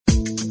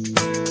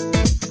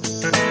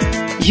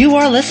You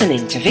are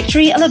listening to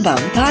Victory Alabang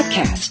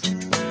Podcast.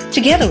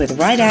 Together with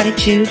right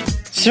attitude,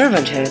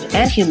 servanthood,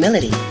 and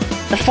humility,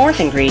 the fourth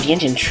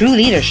ingredient in true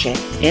leadership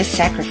is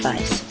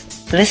sacrifice.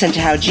 Listen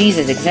to how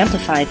Jesus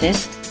exemplified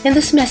this in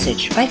this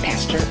message by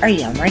Pastor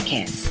Ariel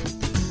Marquez.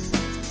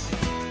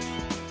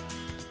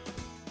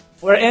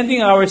 We're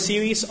ending our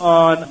series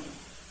on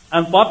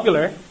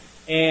Unpopular,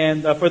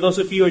 and for those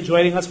of you who are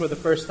joining us for the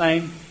first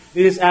time,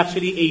 this is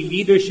actually a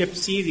leadership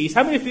series.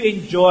 How many of you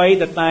enjoyed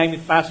the time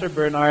with Pastor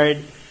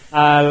Bernard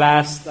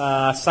last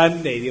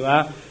Sunday, di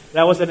ba?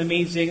 That was an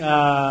amazing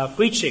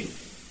preaching.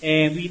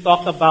 And we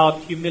talked about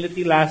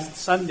humility last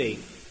Sunday.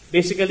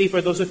 Basically,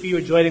 for those of you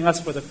who are joining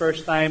us for the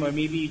first time, or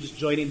maybe you just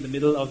joined in the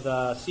middle of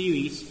the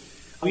series,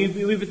 we've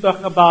been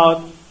talking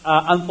about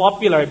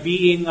unpopular,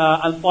 being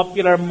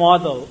unpopular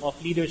model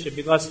of leadership,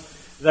 because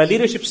the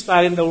leadership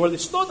style in the world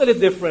is totally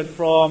different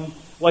from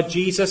what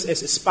Jesus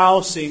is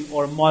espousing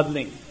or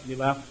modeling. Di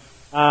ba?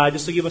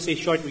 Just to give us a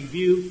short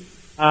review,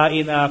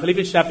 in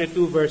Philippians chapter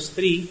 2, verse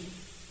 3,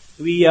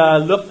 we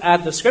looked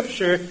at the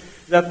scripture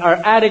that our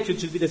attitude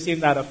should be the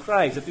same that of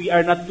Christ. That we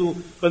are not to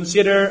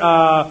consider,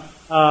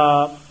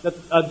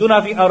 do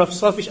nothing out of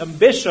selfish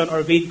ambition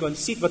or vain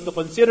conceit, but to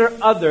consider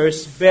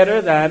others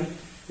better than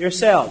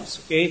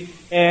yourselves. Okay?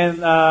 And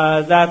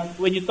that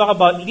when you talk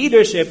about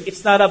leadership,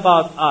 it's not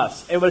about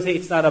us. Everybody say,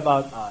 it's not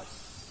about us.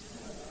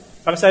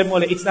 Pagsabi mo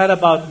ulit, it's not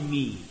about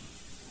me.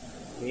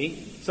 Okay?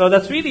 So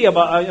that's really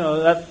about,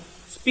 that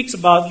speaks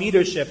about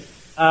leadership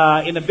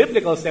in a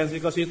biblical sense,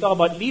 because when you talk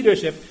about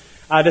leadership,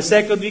 the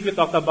second week we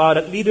talked about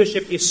that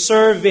leadership is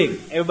serving.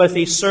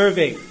 Everybody say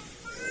serving.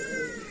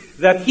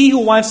 That he who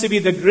wants to be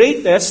the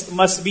greatest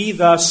must be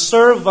the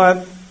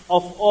servant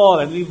of all.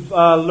 And we've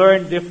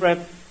learned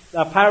different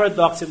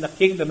paradox in the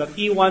kingdom. That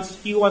he wants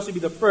to be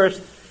the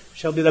first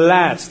shall be the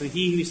last. And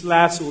he who is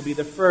last will be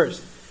the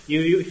first.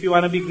 If you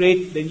want to be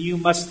great, then you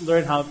must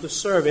learn how to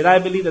serve. And I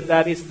believe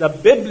that is the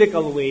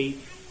biblical way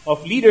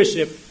of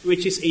leadership,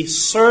 which is a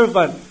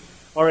servant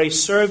or a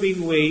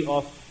serving way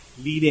of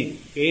leading.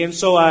 Okay, and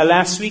so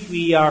last week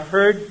we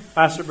heard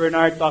Pastor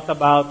Bernard talk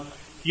about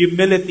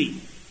humility.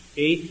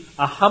 Okay,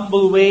 a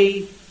humble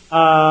way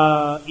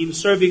in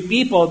serving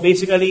people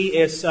basically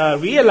is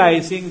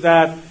realizing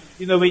that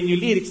when you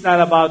lead, it's not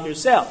about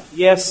yourself.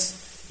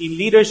 Yes, in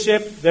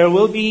leadership there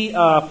will be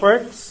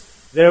perks,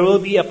 there will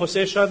be a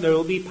position, there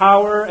will be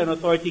power and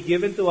authority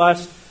given to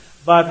us.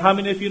 But how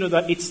many of you know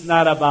that it's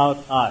not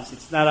about us?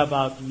 It's not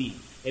about me,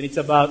 and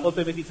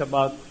ultimately it's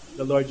about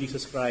the Lord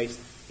Jesus Christ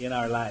in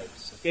our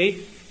lives.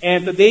 Okay?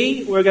 And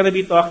today, we're going to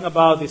be talking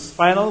about this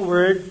final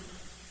word.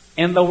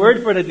 And the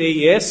word for the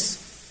day is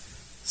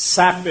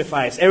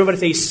sacrifice. Everybody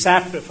say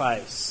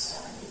sacrifice.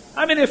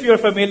 How many of you are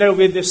familiar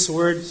with this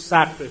word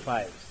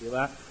sacrifice?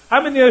 Diba?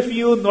 How many of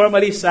you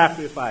normally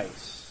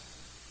sacrifice?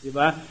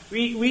 Diba?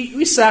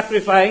 We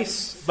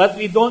sacrifice, but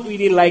we don't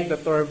really like the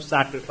term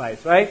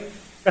sacrifice, right?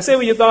 Kasi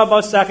when you talk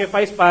about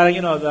sacrifice,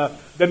 parang,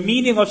 the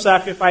meaning of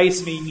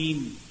sacrifice may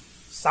mean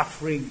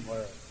suffering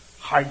or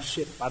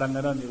hardship, parang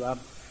ganon, di ba?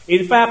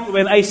 In fact,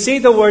 when I say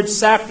the word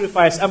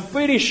sacrifice, I'm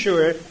pretty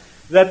sure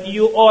that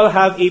you all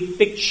have a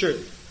picture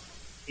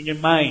in your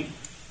mind,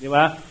 di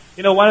ba?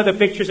 One of the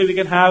pictures that we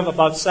can have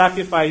about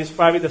sacrifice is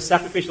probably the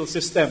sacrificial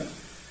system,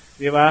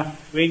 di ba?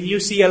 When you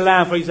see a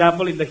lamb, for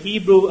example, in the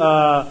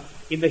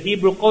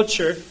Hebrew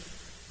culture,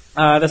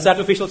 the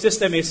sacrificial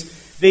system is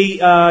they,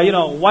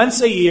 once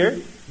a year,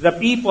 the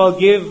people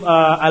give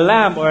a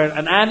lamb or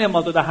an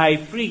animal to the high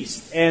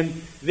priest, and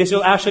this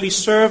will actually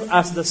serve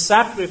as the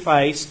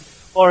sacrifice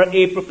or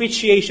a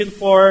propitiation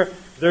for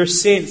their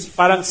sins,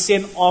 parang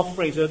sin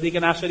offering, so they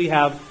can actually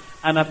have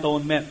an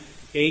atonement.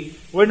 Okay,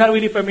 we're not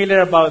really familiar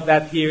about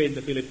that here in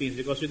the Philippines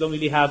because we don't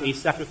really have a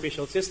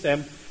sacrificial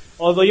system.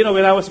 Although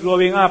when I was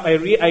growing up,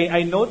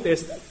 I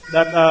noticed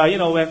that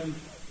when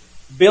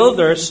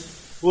builders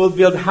will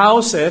build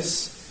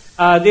houses,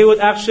 they would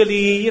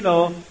actually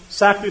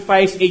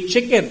sacrifice a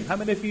chicken. How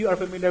many of you are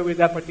familiar with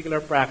that particular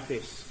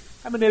practice?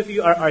 How many of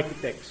you are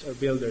architects or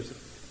builders?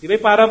 Di ba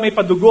parang may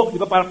padugo, di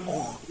ba parang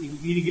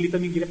ginigilitan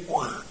yung gilid,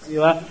 di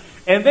ba?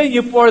 And then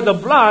you pour the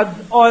blood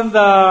on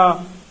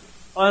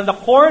the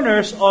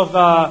corners of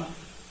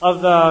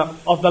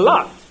the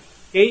lot.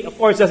 Okay, of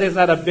course that is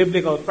not a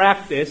biblical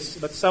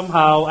practice, but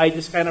somehow I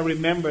just kind of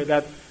remember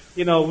that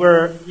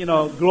we're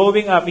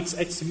growing up.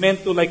 It's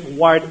meant to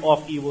ward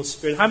off evil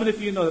spirit. How many of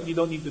you know that you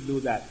don't need to do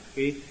that?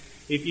 Okay,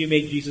 if you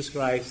make Jesus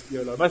Christ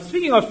your Lord. But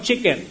speaking of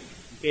chicken,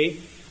 okay.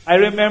 I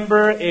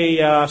remember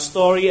a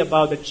story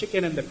about the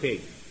chicken and the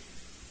pig.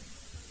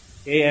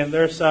 Okay, and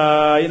there's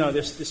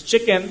this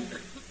chicken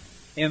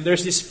and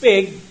there's this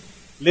pig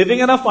living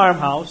in a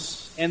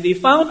farmhouse, and they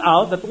found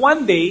out that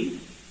one day,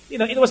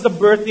 it was the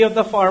birthday of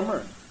the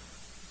farmer.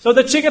 So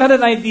the chicken had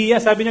an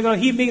idea. Sabi niya,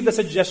 he made the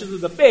suggestion to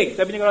the pig.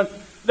 Sabi niya,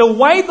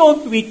 why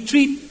don't we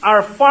treat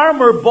our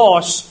farmer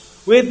boss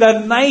with the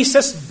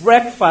nicest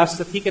breakfast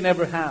that he can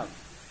ever have?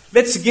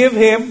 Let's give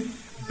him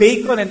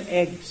bacon and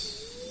eggs.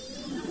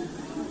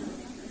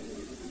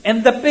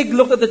 And the pig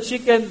looked at the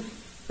chicken.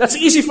 That's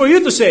easy for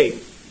you to say.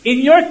 In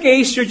your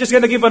case, you're just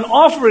going to give an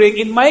offering.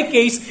 In my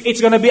case,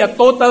 it's going to be a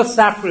total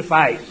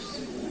sacrifice.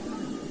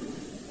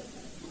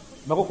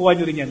 Makukuha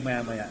nyo rin yan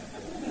maya-maya.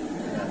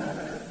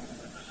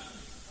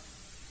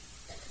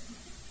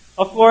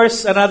 Of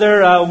course,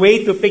 another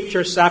way to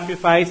picture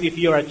sacrifice if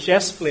you're a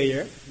chess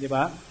player, di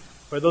ba?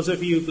 For those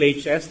of you who play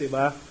chess, di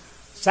ba?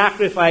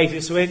 Sacrifice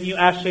is when you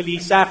actually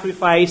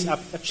sacrifice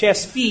a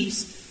chess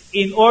piece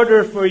in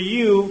order for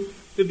you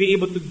to be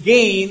able to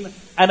gain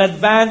an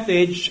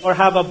advantage or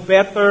have a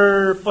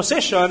better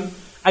position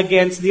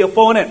against the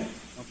opponent.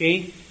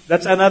 Okay?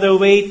 That's another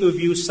way to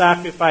view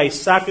sacrifice.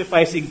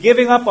 Sacrificing,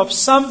 giving up of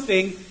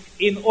something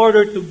in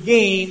order to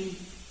gain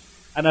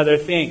another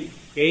thing.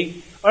 Okay?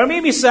 Or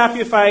maybe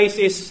sacrifice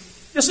is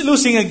just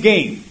losing a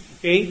game.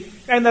 Okay?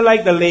 Kind of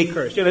like the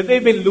Lakers. You know,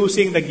 they've been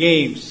losing the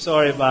games.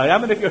 Sorry about it. How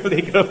many of you are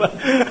Lakers?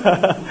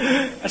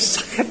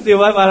 Sakit, di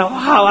ba? Parang,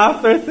 wow,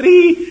 after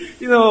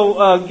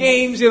 3,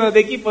 games,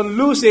 they keep on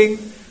losing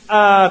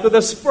to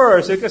the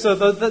Spurs. So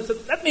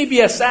that may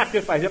be a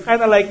sacrifice. You're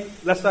kind of like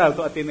Lasal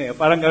to Ateneo.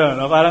 Parang gano'n,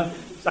 no? Parang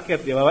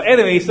sakit, di ba?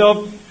 Anyway,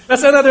 so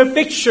that's another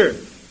picture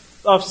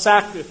of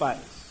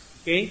sacrifice.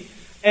 Okay?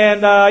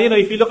 And,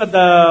 if you look at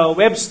the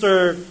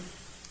Webster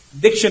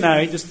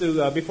Dictionary, just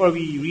to before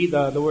we read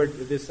the word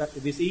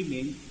this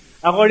evening,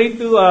 according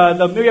to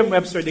the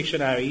Merriam-Webster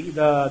Dictionary,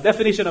 the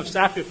definition of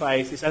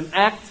sacrifice is an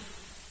act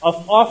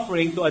of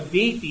offering to a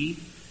deity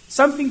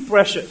something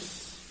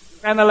precious,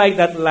 kind of like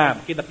that lamb,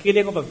 okay, the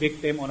killing of a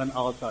victim on an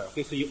altar.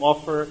 Okay, so you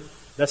offer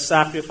the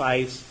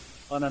sacrifice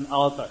on an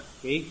altar.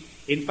 Okay,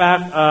 in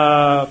fact,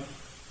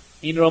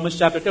 in Romans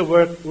chapter 2,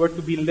 we're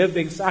to be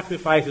living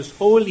sacrifices,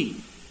 holy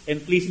and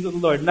pleasing to the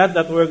Lord. Not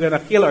that we're gonna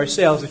kill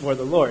ourselves before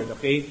the Lord.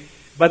 Okay.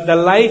 But the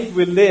life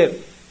we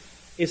live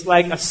is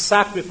like a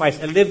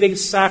sacrifice, a living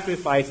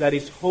sacrifice that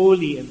is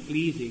holy and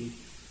pleasing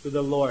to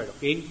the Lord.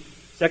 Okay.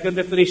 Second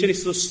definition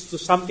is to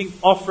something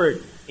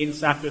offered in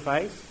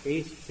sacrifice.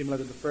 Okay, similar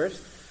to the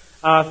first.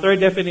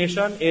 Third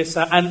definition is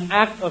an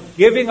act of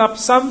giving up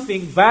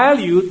something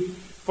valued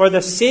for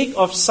the sake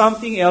of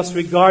something else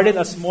regarded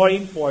as more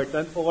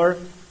important or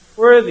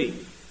worthy.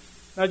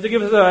 Now, to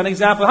give us an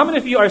example, how many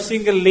of you are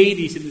single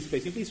ladies in this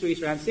place? Please raise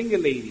your hand. Single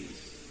ladies.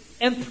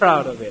 And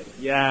proud of it.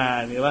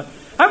 Yeah, di ba?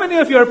 How many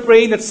of you are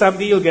praying that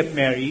someday you'll get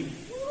married?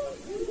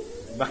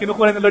 Bakit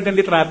kinukuha ng Lord ng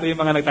litrato yung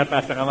mga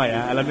nagtataas na kamay?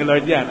 Ha? Alam ni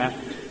Lord yan. Ha?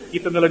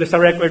 Kita ng Lord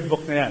sa record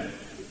book na yan.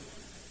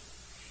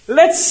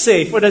 Let's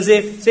say, for the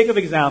sake of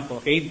example,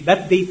 okay,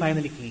 that day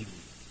finally came.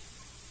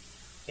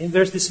 And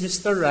there's this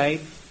Mr. Right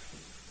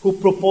who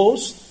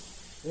proposed,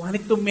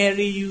 wanted to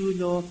marry you,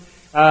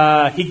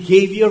 he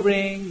gave you a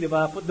ring, di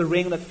ba? Put the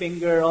ring on that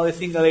finger, all the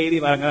single lady,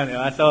 parang gano'n, di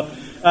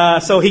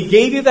ba? So he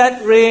gave you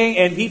that ring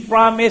and he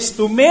promised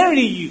to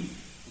marry you.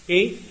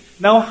 Okay?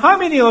 Now, how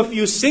many of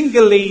you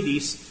single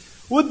ladies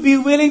would be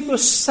willing to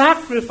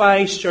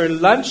sacrifice your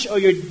lunch or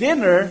your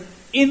dinner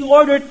in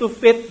order to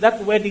fit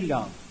that wedding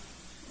gown?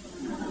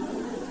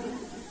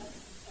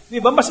 Di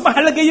ba? Mas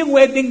mahalaga yung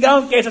wedding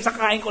gown kaysa sa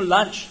kain ko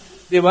lunch.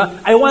 Di ba?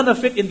 I want to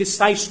fit in this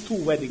size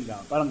 2 wedding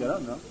gown. Parang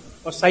gano'n, no?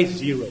 O size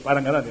 0.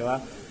 Parang gano'n, di ba?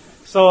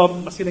 So,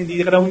 maski na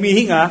hindi ka na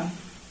humihinga,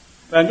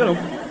 parang gano'n,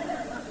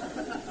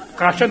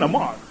 kasya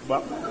naman. Diba?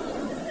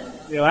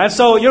 Diba?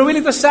 So, you're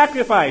willing to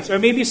sacrifice, or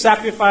maybe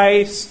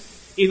sacrifice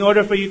in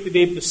order for you to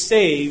be able to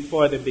save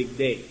for the big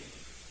day.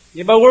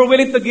 Diba? We're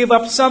willing to give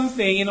up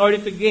something in order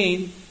to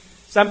gain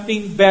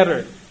something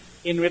better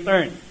in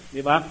return.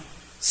 Diba?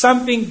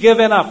 Something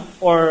given up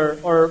or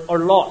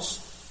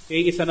lost.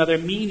 Okay, is another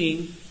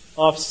meaning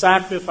of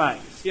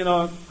sacrifice.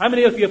 How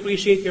many of you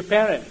appreciate your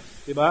parents?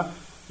 Diba?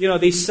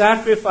 They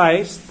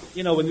sacrificed,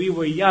 when we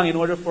were young in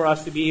order for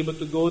us to be able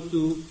to go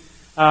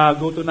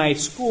to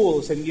nice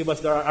schools and give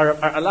us our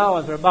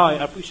allowance, our bow. I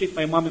appreciate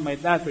my mom and my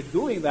dad for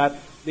doing that.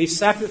 They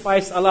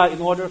sacrificed a lot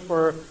in order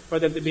for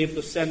them to be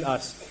able to send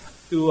us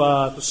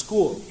to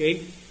school.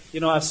 Okay,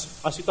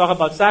 as we talk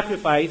about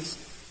sacrifice,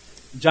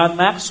 John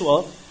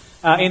Maxwell,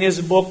 in his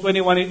book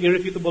 21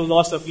 Irrefutable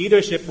Laws of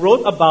Leadership,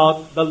 wrote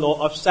about the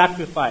law of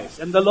sacrifice,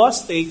 and the law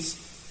states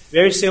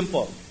very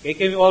simple. Okay,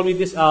 can we all read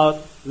this out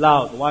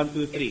loud? 1,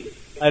 2, 3.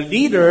 A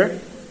leader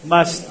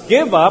must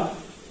give up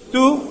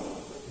to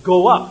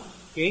go up.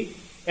 Okay?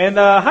 And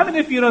how many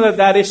of you know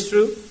that is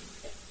true?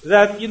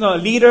 That,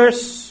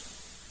 leaders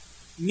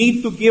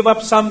need to give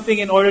up something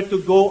in order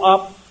to go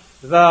up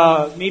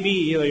maybe,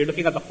 you're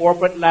looking at the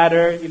corporate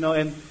ladder,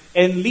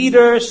 and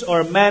leaders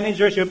or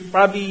managers, you're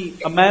probably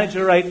a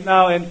manager right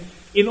now, and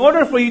in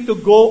order for you to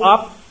go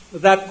up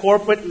that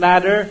corporate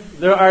ladder,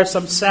 there are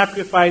some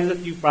sacrifices that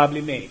you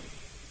probably made.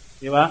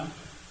 Diba?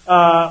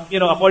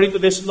 According to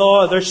this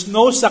law, there's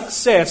no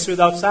success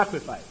without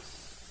sacrifice.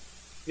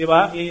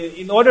 Diba?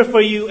 In order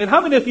for you, and how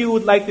many of you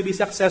would like to be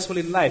successful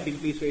in life?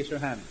 Please raise your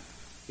hand.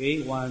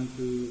 Okay, 1,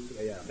 2,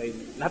 3. Yeah, okay.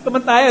 Lahat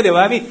naman tayo,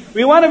 diba? I mean,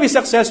 we want to be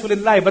successful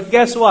in life, but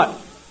guess what?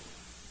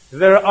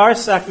 There are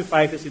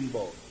sacrifices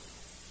involved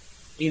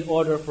in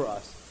order for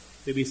us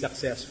to be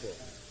successful.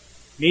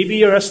 Maybe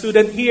you're a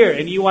student here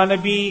and you want to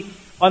be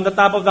on the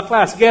top of the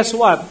class. Guess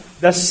what?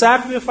 The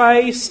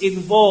sacrifice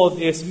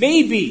involved is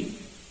maybe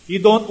You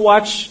don't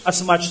watch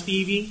as much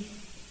TV.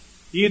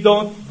 You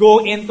don't go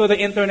into the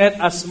internet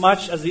as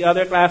much as the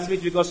other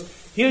classmates because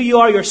here you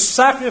are, you're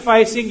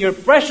sacrificing your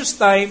precious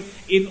time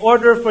in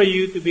order for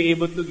you to be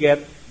able to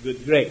get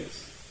good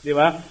grades. Di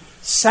ba?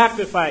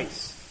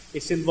 Sacrifice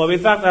is involved. In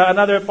fact,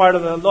 another part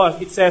of the law,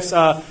 it says,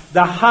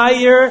 the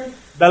higher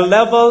the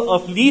level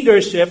of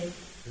leadership,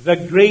 the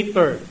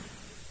greater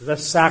the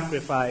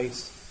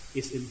sacrifice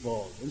is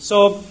involved. And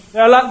so,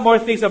 there are a lot more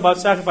things about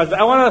sacrifice. But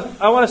I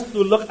want us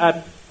to look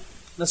at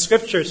the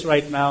scriptures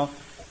right now.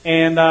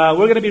 And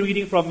we're going to be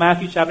reading from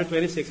Matthew chapter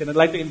 26. And I'd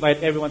like to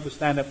invite everyone to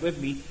stand up with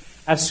me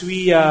as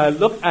we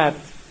look at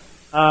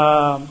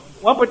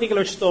one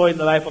particular story in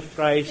the life of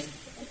Christ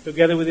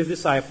together with his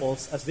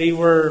disciples as they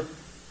were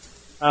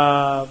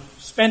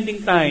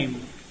spending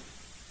time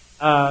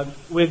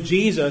with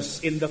Jesus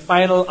in the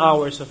final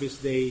hours of his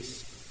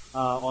days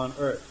on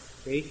earth.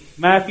 Okay?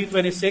 Matthew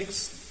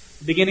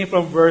 26, beginning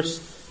from verse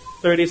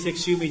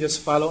 36. You may just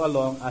follow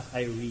along as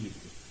I read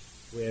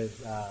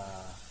with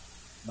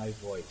my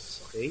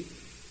voice. Okay?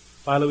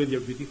 Follow with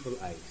your beautiful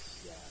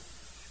eyes. Yeah.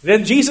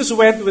 Then Jesus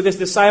went with his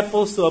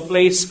disciples to a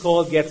place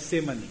called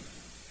Gethsemane.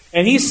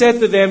 And he said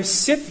to them,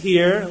 sit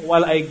here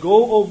while I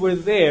go over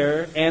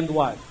there and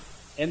what?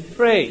 And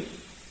pray.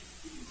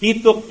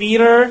 He took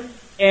Peter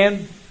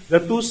and the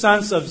two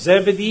sons of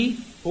Zebedee.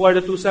 Who are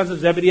the two sons of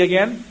Zebedee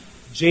again?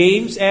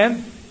 James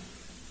and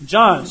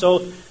John.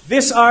 So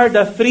these are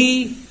the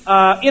three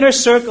inner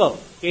circle.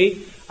 Okay?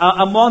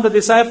 Among the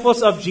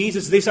disciples of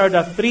Jesus, these are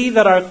the three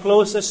that are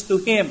closest to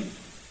him.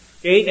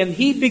 Okay? And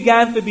he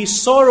began to be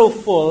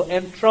sorrowful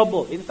and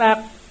troubled. In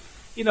fact,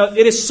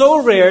 it is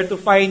so rare to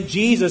find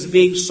Jesus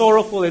being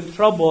sorrowful and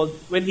troubled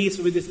when he's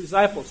with his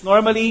disciples.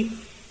 Normally,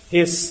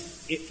 he's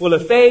full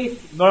of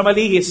faith.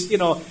 Normally, he's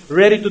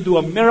ready to do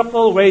a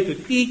miracle, ready to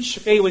teach.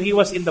 Okay, when he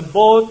was in the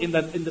boat in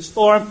the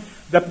storm,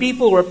 the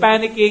people were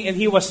panicking and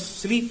he was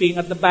sleeping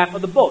at the back of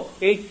the boat.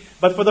 Okay,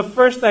 but for the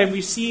first time, we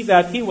see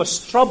that he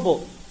was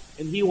troubled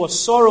and he was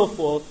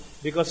sorrowful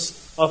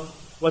because of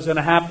what's going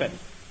to happen.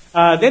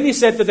 Then he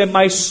said to them,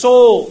 "My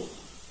soul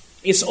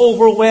is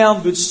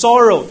overwhelmed with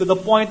sorrow to the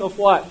point of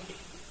what?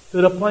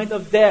 To the point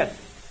of death.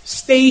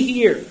 Stay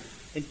here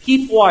and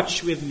keep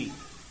watch with me."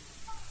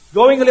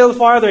 Going a little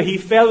farther, he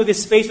fell with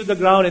his face to the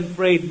ground and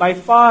prayed, "My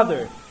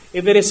Father,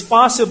 if it is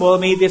possible,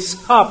 may this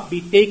cup be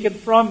taken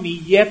from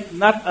me, yet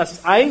not as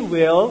I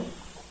will,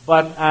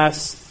 but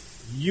as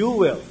you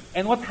will."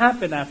 And what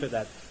happened after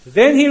that?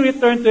 Then he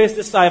returned to his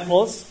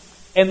disciples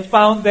and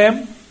found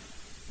them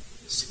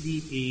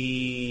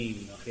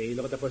sleeping. Okay,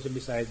 look at the person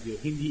beside you.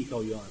 Hindi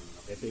ikaw yon.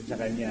 Okay, so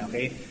sa kanya,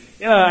 okay?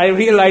 I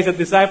realize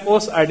that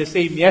disciples are the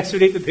same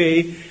yesterday,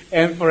 today,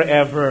 and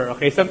forever.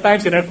 Okay,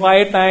 sometimes in our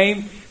quiet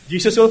time,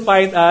 Jesus will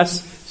find us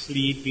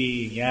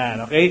sleeping.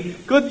 Yan, okay?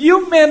 "Could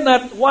you men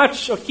not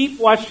watch or keep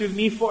watch with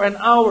me for an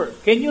hour?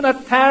 Can you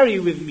not tarry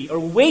with me or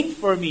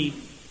wait for me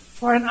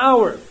for an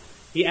hour?"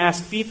 He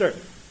asked Peter.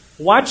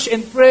 "Watch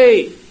and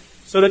pray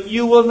so that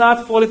you will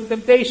not fall into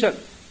temptation."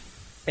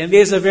 And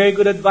this is a very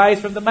good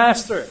advice from the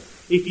Master.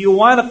 If you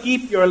want to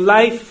keep your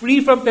life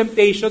free from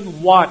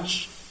temptation,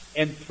 watch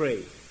and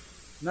pray.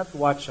 Not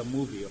watch a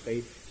movie,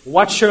 okay?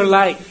 Watch your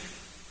life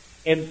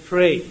and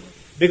pray.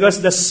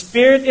 Because the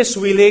spirit is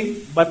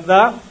willing, but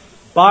the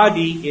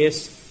body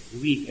is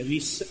weak. And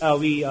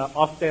we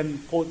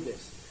often quote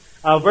this.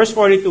 Verse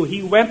 42,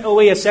 he went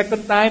away a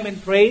second time and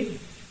prayed,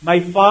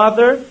 "My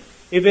Father,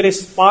 if it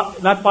is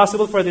not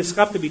possible for this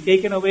cup to be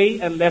taken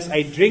away unless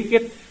I drink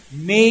it,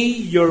 may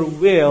your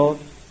will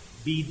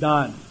be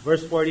done."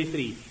 Verse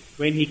 43,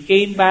 when he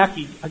came back,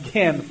 he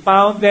again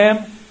found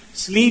them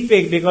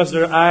sleeping because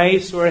their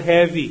eyes were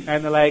heavy.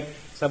 Kind of like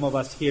some of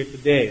us here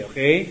today,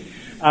 okay?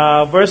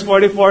 Verse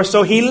 44,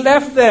 so he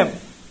left them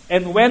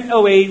and went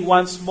away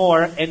once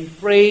more and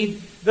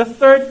prayed the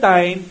third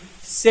time,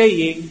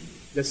 saying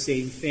the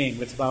same thing.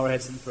 Let's bow our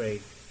heads and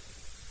pray.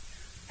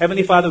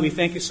 Heavenly Father, we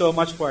thank you so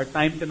much for our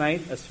time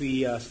tonight as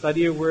we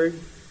study your word.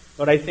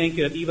 Lord, I thank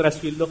you that even as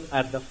we look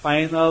at the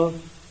final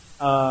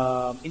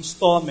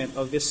installment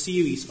of this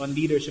series on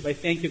leadership, I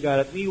thank you, God,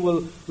 that we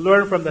will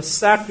learn from the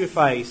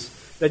sacrifice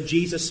that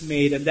Jesus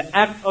made and the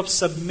act of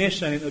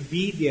submission and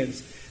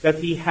obedience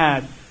that he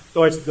had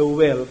towards the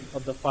will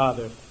of the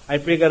Father. I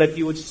pray, God, that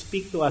you would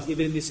speak to us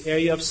even in this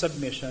area of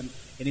submission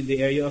and in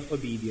the area of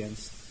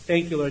obedience.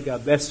 Thank you, Lord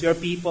God. Bless your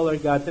people,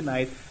 Lord God,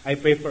 tonight. I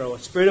pray for a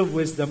spirit of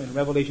wisdom and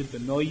revelation to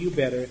know you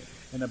better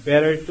and a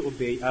better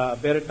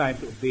time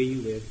to obey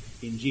you with.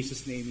 In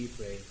Jesus' name we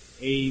pray.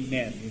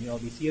 Amen. You may all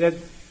be seated.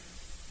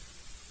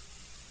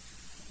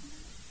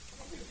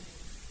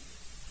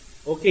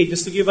 Okay,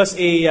 just to give us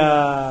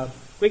a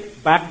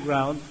quick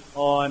background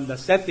on the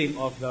setting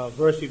of the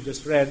verse we've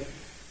just read.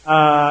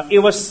 It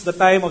was the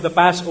time of the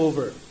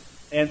Passover.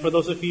 And for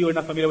those of you who are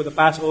not familiar with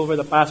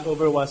the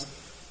Passover was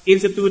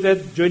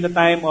instituted during the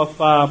time of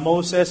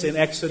Moses in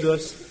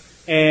Exodus.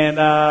 And,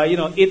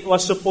 it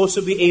was supposed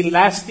to be a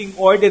lasting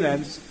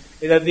ordinance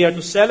that they are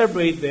to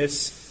celebrate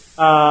this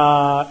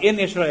in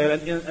Israel.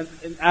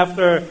 And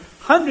after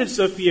hundreds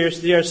of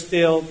years, they are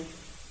still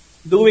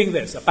doing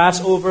this. A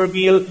Passover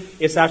meal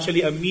is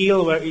actually a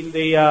meal wherein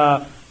they,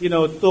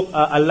 took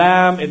a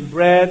lamb and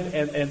bread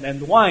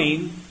and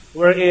wine,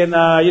 wherein,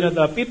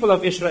 the people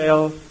of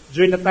Israel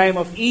during the time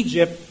of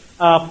Egypt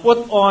put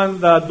on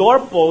the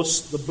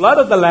doorpost the blood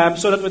of the lamb,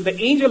 so that when the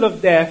angel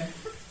of death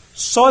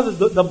saw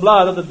the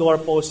blood of the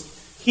doorpost,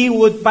 he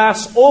would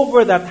pass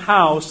over that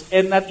house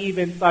and not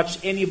even touch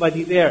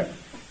anybody there.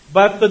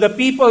 But to the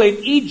people in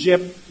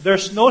Egypt,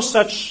 there's no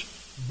such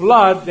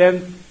blood,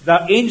 then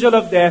the angel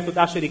of death would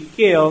actually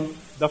kill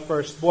the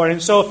firstborn.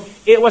 And so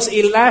it was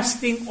a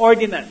lasting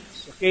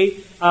ordinance, okay,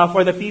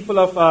 for the people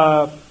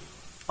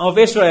of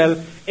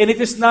Israel. And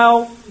it is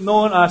now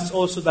known as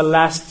also the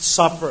Last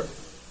Supper,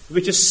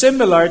 which is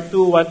similar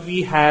to what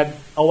we had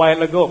a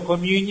while ago,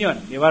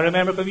 communion. You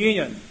remember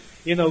communion?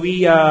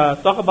 We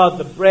talk about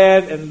the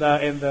bread and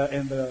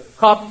the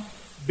cup,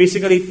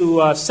 basically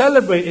to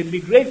celebrate and be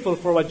grateful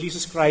for what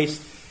Jesus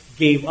Christ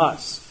gave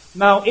us.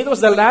 Now, it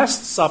was the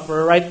Last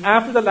Supper. Right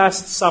after the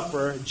Last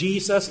Supper,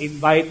 Jesus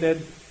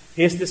invited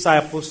his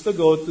disciples to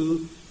go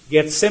to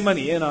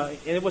Gethsemane. And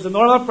it was a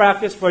normal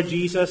practice for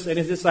Jesus and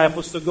his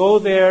disciples to go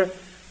there.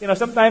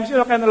 Sometimes,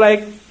 kind of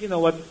like,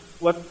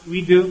 what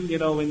we do,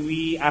 when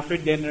we, after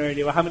dinner,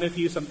 how many of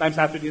you, sometimes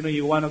after dinner,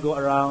 you want to go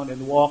around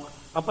and walk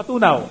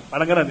patunaw,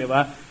 parang ganun, di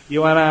ba?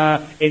 You want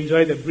to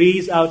enjoy the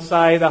breeze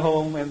outside the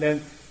home, and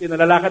then,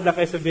 lalakad lang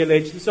kayo sa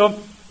village. So,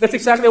 that's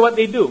exactly what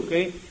they do,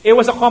 okay? It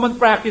was a common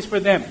practice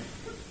for them.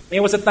 It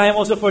was a time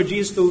also for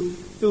Jesus to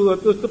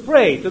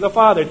pray to the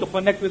Father, to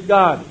connect with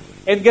God.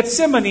 And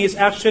Gethsemane is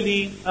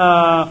actually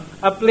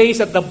a place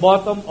at the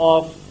bottom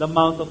of the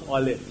Mount of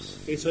Olives.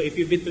 Okay, so if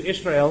you've been to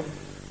Israel,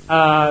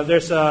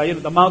 there's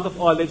the Mount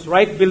of Olives.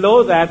 Right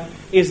below that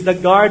is the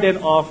Garden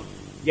of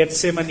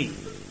Gethsemane.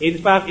 In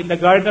fact, in the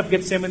Garden of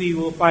Gethsemane, you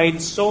will find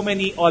so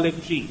many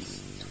olive trees.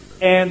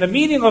 And the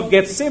meaning of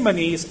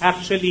Gethsemane is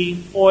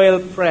actually oil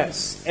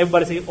press.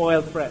 Everybody say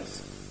oil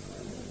press.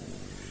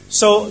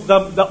 So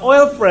the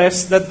oil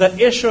press that the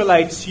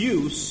Israelites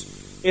use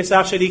is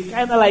actually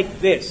kind of like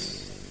this.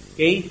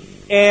 Okay?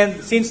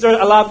 And since there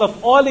are a lot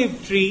of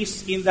olive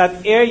trees in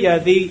that area,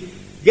 they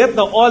get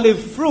the olive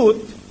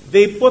fruit,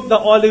 they put the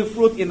olive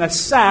fruit in a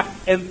sack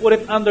and put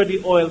it under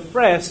the oil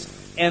press,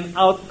 and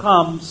out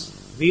comes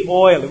the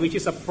oil, which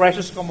is a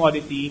precious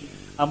commodity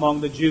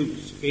among the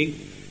Jews. Okay?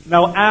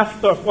 Now,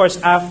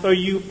 after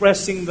you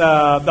pressing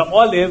the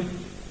olive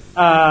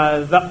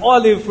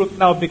fruit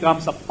now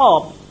becomes a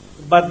pulp,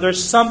 but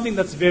there's something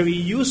that's very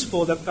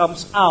useful that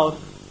comes out,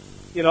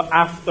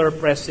 after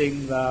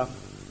pressing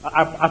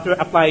after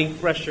applying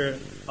pressure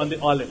on the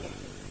olive.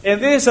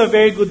 And this is a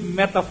very good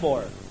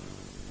metaphor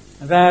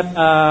that,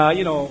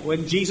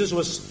 when Jesus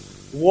was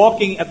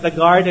walking at the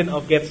Garden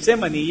of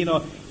Gethsemane,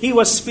 he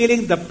was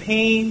feeling the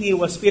pain, he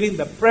was feeling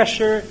the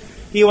pressure,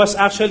 he was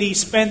actually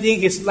spending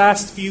his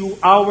last few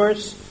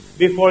hours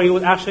before he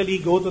would actually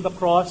go to the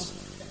cross.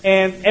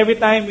 And every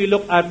time we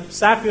look at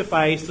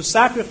sacrifice, to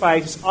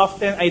sacrifice is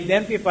often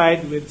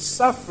identified with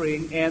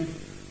suffering and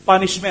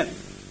punishment.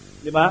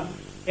 Diba?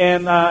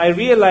 And I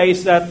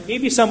realize that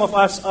maybe some of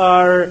us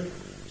are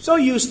so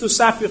used to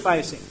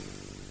sacrificing.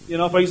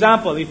 For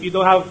example, if you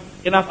don't have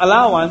enough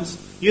allowance,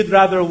 you'd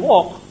rather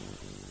walk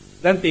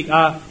than take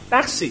a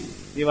taxi.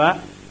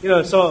 Diba?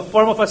 So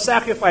form of a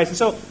sacrifice. And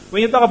so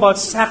when you talk about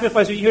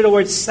sacrifice, when you hear the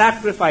word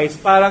sacrifice,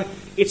 parang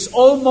it's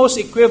almost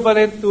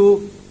equivalent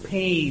to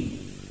pain,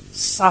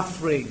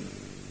 suffering,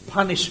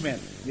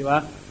 punishment.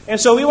 Diba? And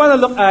so we want to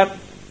look at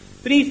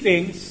three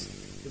things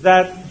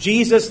that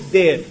Jesus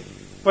did,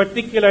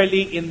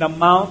 particularly in the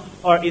Mount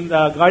or in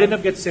the Garden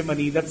of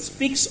Gethsemane, that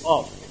speaks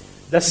of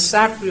the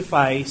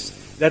sacrifice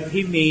that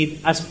he made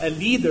as a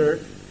leader,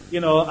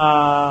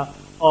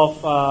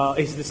 of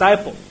his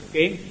disciples.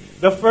 Okay,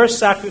 the first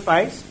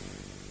sacrifice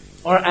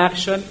or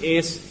action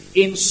is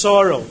in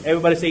sorrow.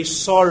 Everybody say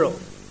sorrow.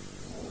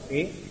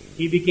 Okay,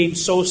 he became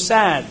so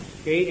sad.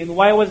 Okay, and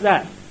why was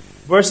that?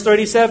 Verse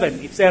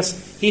 37, it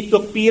says, he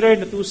took Peter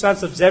and the two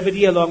sons of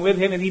Zebedee along with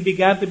him, and he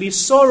began to be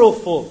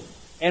sorrowful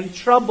and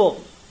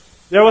troubled.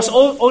 There was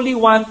only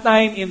one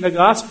time in the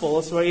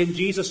Gospels wherein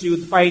you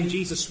would find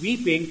Jesus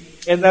weeping,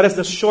 and that is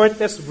the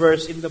shortest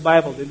verse in the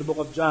Bible, in the book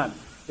of John.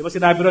 It was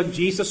sinabi ron,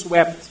 Jesus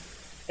wept.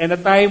 And the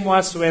time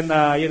was when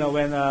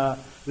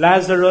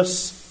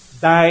Lazarus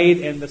died,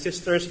 and the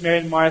sisters, Mary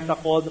and Martha,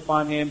 called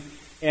upon him,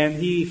 and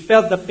he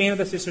felt the pain of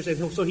the sisters,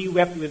 and so he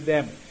wept with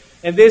them.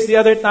 And this is the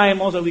other time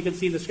also we can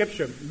see in the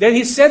scripture. Then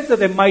he said to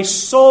them, my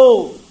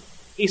soul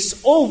is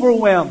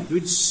overwhelmed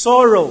with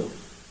sorrow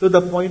to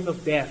the point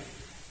of death.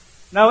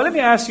 Now, let me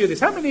ask you this.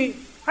 How many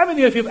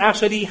of you have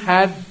actually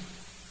had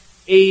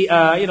a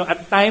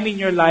time in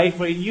your life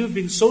where you've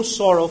been so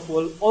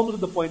sorrowful, almost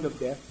to the point of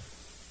death?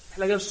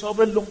 Talagang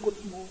sobrang lungkot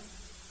mo.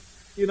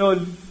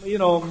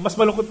 Mas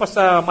malungkot pa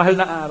sa mahal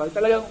na araw.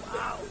 Talagang,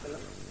 wow.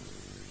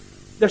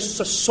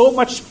 There's so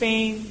much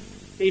pain.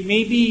 Okay,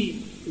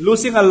 maybe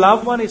losing a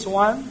loved one is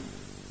one.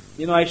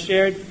 I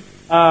shared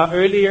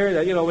earlier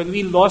that, when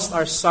we lost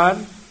our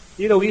son,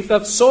 we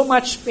felt so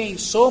much pain,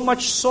 so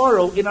much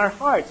sorrow in our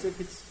hearts.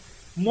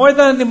 More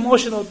than an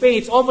emotional pain,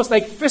 it's almost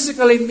like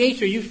physical in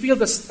nature. You feel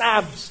the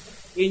stabs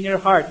in your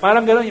heart.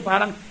 Parang gano'n,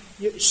 parang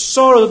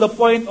sorrow to the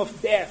point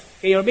of death.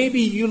 Okay? Or maybe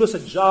you lose a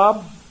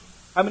job.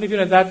 How many of you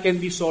know that can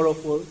be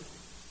sorrowful?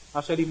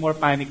 Actually, more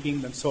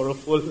panicking than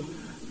sorrowful.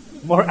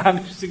 More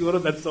anxious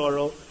siguro than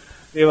sorrow.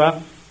 Di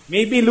ba?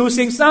 Maybe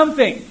losing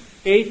something.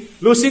 Okay?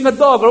 Losing a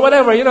dog or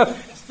whatever.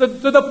 To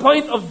the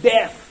point of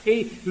death.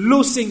 Okay?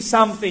 Losing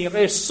something.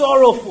 Okay?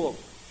 Sorrowful.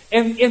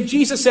 And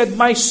Jesus said,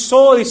 my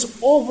soul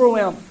is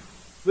overwhelmed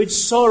with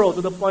sorrow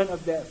to the point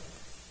of death.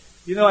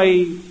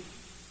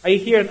 I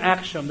hear an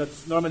axiom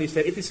that's normally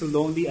said, it is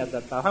lonely at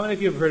the top. How many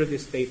of you have heard of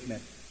this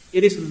statement?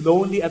 It is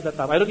lonely at the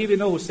top. I don't even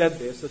know who said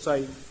this. That's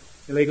why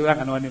nilagay ko lang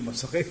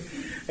anonymous, okay?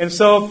 And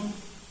so,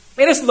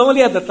 it is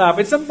lonely at the top.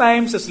 And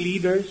sometimes as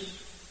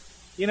leaders,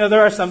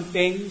 there are some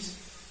things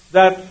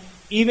that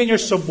even your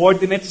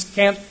subordinates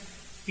can't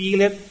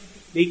feel it.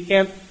 They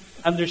can't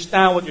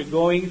understand what you're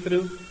going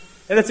through.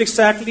 And that's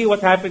exactly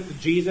what happened to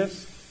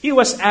Jesus. He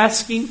was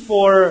asking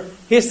for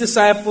His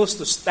disciples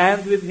to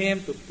stand with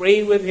Him, to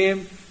pray with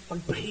Him.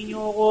 Pag-pray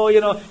niyo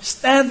ako,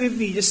 stand with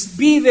me, just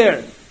be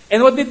there.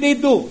 And what did they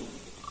do?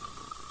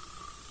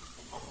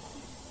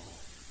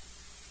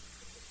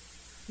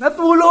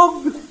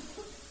 Natulog!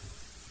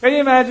 Can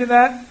you imagine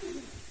that?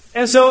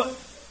 And so,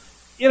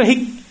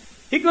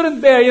 he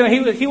couldn't bear,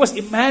 he was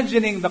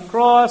imagining the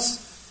cross,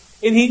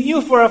 and he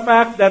knew for a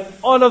fact that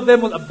all of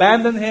them will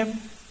abandon Him.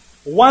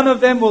 One of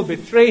them will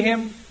betray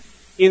Him.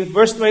 In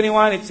verse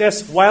 21, it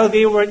says, while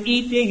they were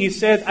eating, He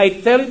said, I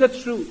tell you the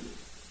truth,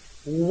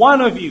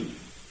 one of you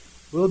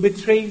will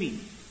betray me.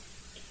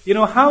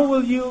 How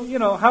will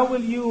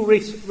you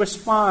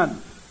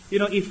respond,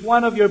 if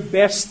one of your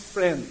best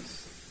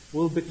friends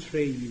will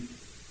betray you?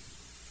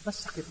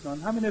 Masakit nun.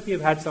 How many of you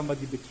have had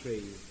somebody betray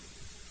you?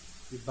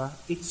 Diba?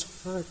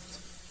 It's hurt.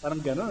 Parang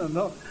gano'n,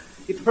 no?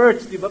 It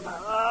hurts, diba?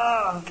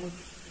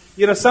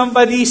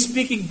 Somebody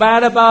speaking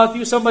bad about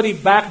you, somebody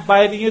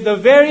backbiting you, the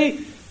very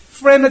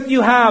friend that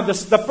you have,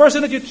 the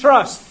person that you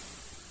trust,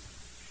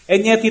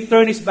 and yet he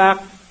turned his back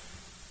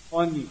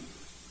on you.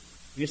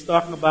 He's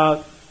talking about,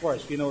 of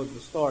course, the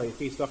story.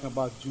 He's talking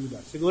about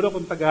Judas. Siguro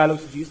kung Tagalog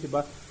si Jesus,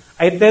 diba?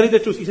 I tell you the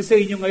truth, isa sa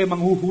inyo ngayon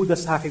manghuhuda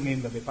sa akin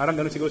ngayong gabi. Parang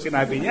gano'n siguro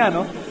sinabi niya,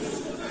 no?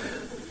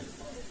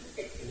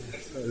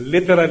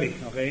 Literally,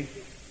 okay?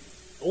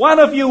 One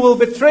of you will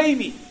betray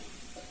me.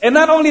 And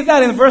not only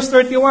that, in verse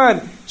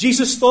 31,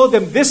 Jesus told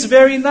them, this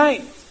very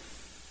night,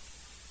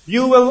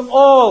 you will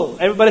all,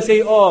 everybody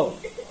say all,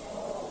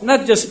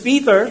 not just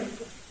Peter,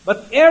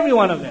 but every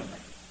one of them,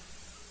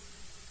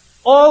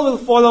 all will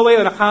fall away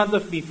on account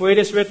of me, for it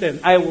is written,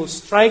 I will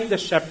strike the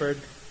shepherd,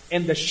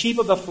 and the sheep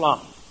of the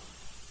flock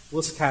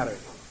will scatter.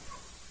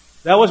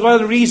 That was one of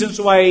the reasons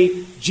why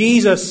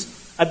Jesus,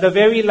 at the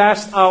very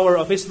last hour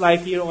of His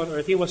life here on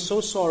earth, He was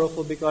so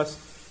sorrowful because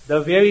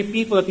the very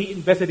people that He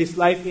invested His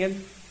life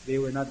in, they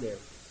were not there.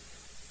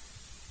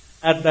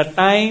 At the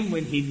time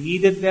when He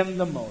needed them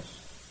the most.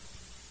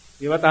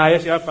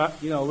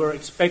 We're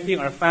expecting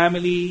our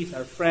families,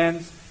 our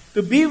friends,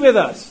 to be with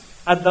us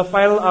at the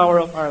final hour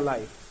of our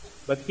life.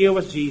 But here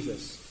was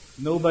Jesus.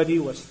 Nobody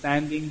was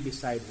standing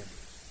beside Him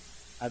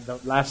at the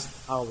last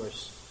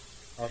hours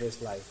of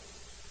His life.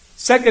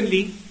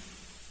 Secondly,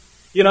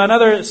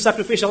 another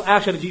sacrificial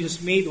action that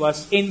Jesus made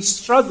was in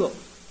struggle.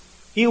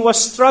 He was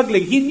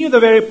struggling. He knew the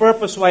very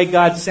purpose why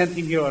God sent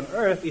Him here on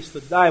earth is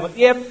to die. But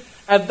yet,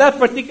 at that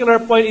particular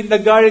point in the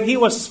garden, He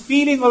was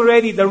feeling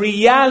already the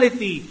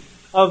reality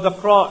of the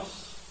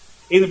cross.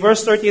 In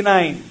verse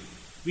 39,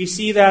 we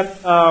see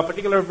that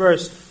particular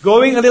verse.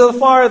 Going a little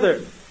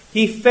farther,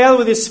 He fell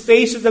with His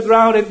face to the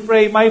ground and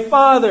prayed, my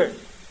Father,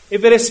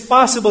 if it is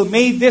possible,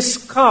 may this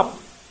cup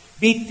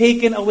be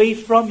taken away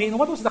from me. And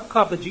what was the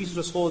cup that Jesus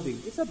was holding?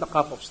 It's not the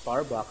cup of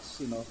Starbucks,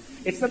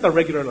 It's not a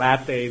regular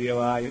latte,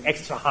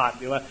 extra hot,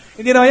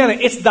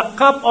 It's the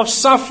cup of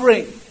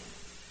suffering.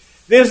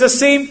 There's the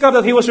same cup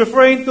that He was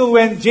referring to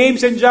when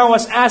James and John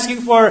was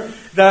asking for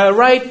the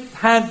right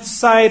hand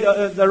side,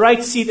 the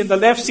right seat and the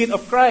left seat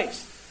of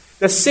Christ.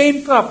 The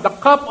same cup, the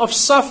cup of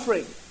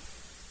suffering.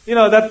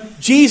 That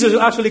Jesus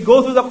will actually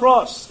go through the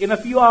cross in a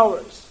few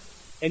hours.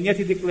 And yet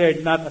He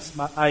declared, not as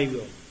I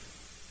will,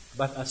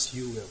 but as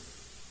you will.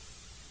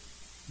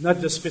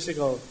 Not just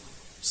physical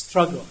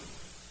struggle.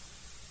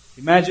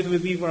 Imagine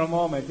with me for a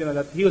moment,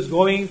 that He was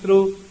going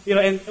through,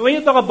 and when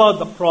you talk about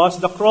the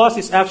cross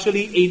is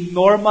actually a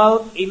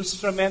normal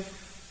instrument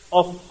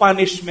of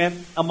punishment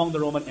among the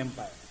Roman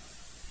Empire.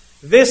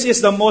 This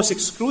is the most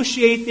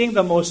excruciating,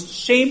 the most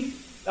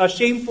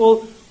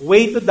shameful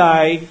way to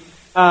die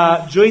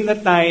during the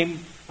time,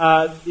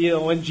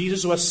 when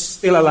Jesus was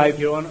still alive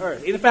here on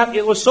earth. In fact,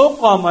 it was so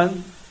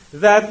common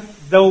that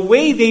the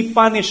way they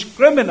punish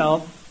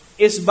criminal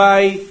is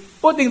by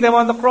putting them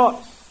on the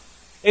cross.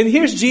 And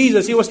here's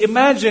Jesus. He was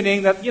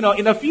imagining that,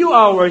 in a few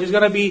hours, He's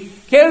going to be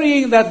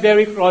carrying that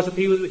very cross that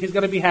He's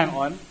going to be hung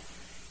on.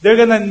 They're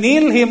going to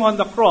nail Him on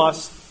the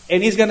cross,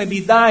 and He's going to be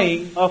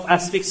dying of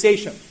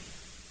asphyxiation.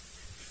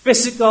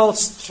 Physical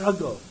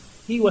struggle.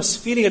 He was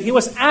feeling it. He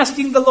was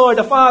asking the Lord,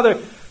 the Father,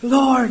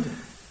 Lord,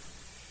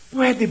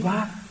 pwede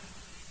ba?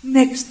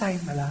 Next time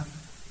na lang.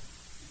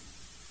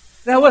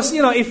 That was,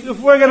 if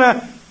we're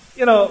gonna,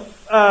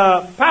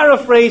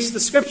 paraphrase the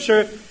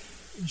scripture,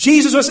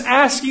 Jesus was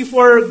asking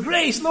for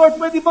grace. Lord,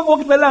 pwede bang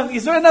huwag na lang?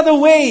 Is there another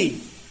way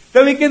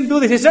that we can do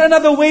this? Is there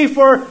another way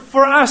for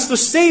us to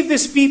save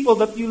these people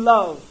that you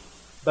love?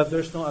 But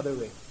there's no other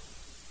way.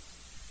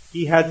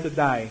 He had to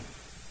die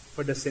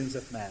for the sins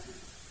of man.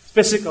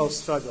 Physical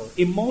struggle,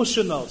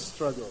 emotional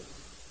struggle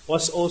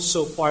was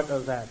also part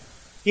of that.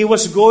 He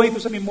was going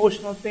through some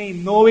emotional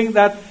pain, knowing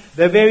that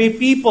the very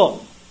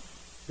people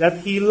that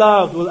he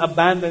loved will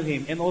abandon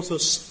him, and also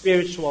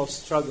spiritual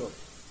struggle.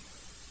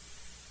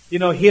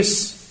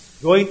 He's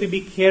going to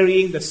be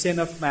carrying the sin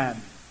of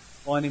man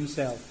on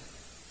himself.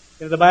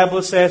 The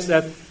Bible says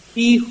that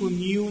he who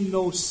knew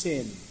no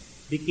sin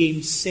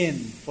became sin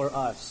for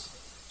us,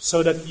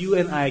 so that you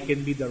and I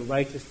can be the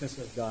righteousness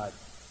of God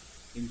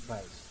in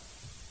Christ.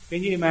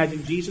 Can you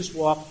imagine? Jesus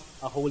walked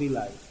a holy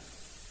life.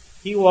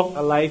 He walked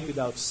a life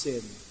without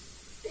sin.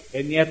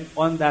 And yet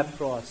on that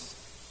cross,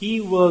 he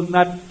will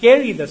not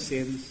carry the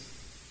sins.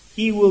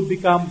 He will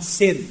become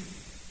sin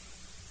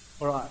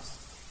for us.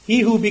 He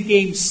who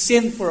became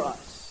sin for us,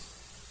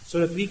 so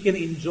that we can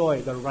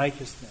enjoy the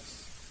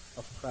righteousness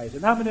of Christ.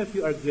 And how many of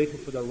you are grateful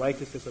for the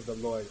righteousness of the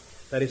Lord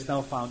that is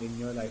now found in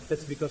your life?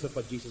 That's because of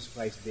what Jesus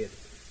Christ did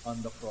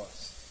on the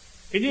cross.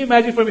 Can you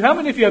imagine for me, how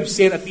many of you have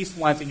sinned at least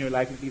once in your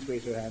life? Please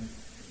raise your hand.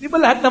 Di ba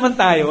lahat naman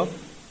tayo?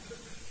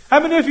 How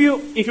many of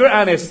you, if you're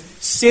honest,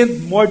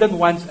 sinned more than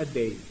once a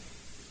day?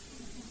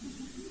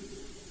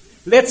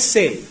 Let's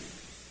say,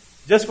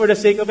 just for the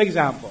sake of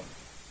example,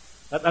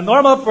 that a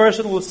normal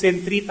person will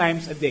sin 3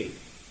 times a day.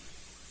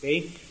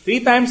 Okay?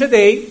 3 times a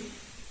day.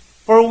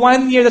 For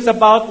 1 year, that's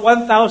about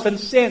 1,000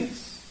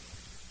 sins.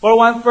 For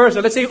one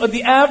person. Let's say on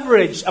the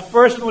average, a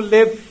person will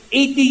live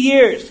 80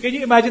 years. Can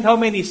you imagine how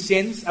many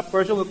sins a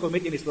person will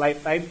commit in his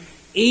lifetime?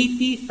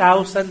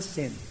 80,000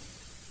 sins.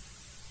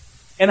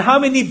 And how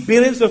many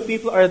billions of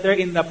people are there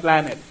in the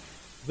planet?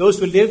 Those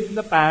who lived in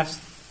the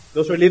past,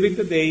 those who are living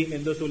today,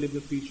 and those who live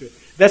in the future.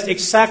 That's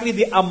exactly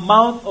the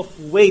amount of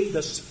weight,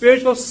 the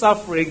spiritual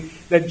suffering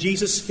that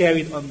Jesus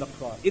carried on the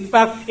cross. In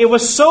fact, it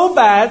was so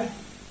bad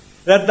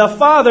that the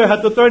Father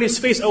had to turn his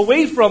face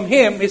away from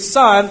him, his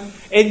Son,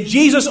 and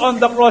Jesus on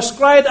the cross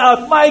cried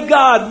out, my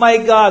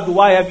God,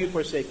 why have you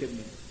forsaken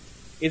me?"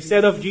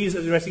 Instead of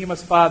Jesus addressing him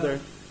as Father,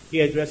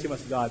 he addressed him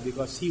as God,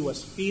 because he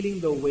was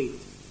feeling the weight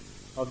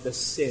of the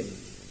sin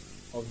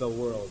of the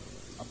world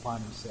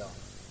upon himself.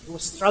 He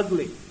was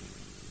struggling.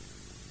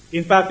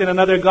 In fact, in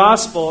another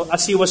gospel,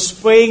 as he was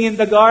praying in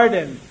the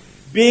garden,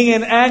 being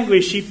in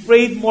anguish, he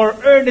prayed more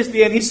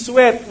earnestly, and his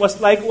sweat was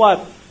like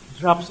what?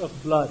 Drops of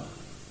blood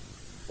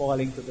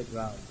falling to the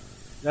ground.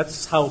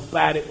 That's how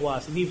bad it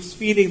was. And he was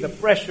feeling the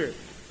pressure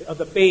of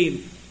the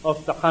pain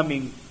of the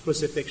coming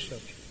crucifixion.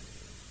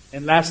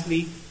 And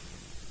lastly,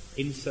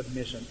 in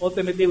submission.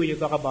 Ultimately, when you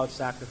talk about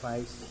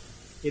sacrifice,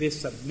 it is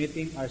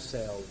submitting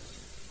ourselves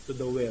to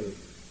the will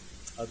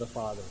of the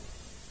Father.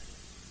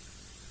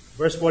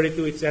 Verse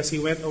 42, it says, he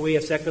went away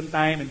a second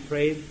time and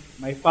prayed,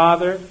 "My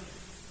Father,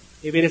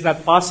 if it is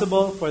not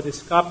possible for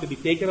this cup to be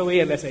taken away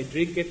unless I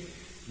drink it,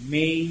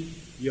 may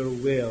your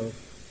will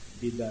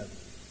be done."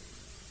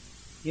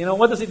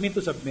 What does it mean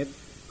to submit?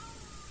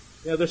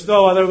 There's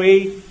no other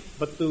way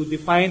but to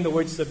define the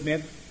word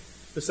submit.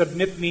 To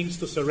submit means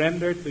to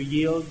surrender, to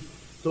yield,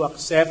 to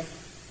accept.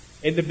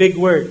 And the big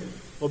word,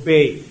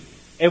 obey.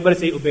 Everybody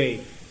say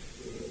obey.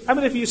 How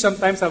many of you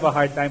sometimes have a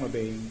hard time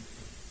obeying?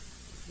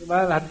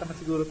 Diba? Lahat naman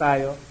siguro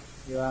tayo.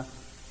 Diba?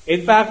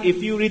 In fact, if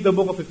you read the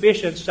book of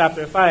Ephesians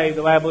chapter 5,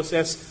 the Bible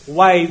says,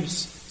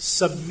 "Wives,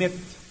 submit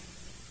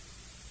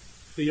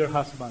to your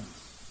husbands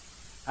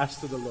as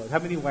to the Lord." How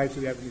many wives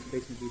do we have in this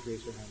place? Please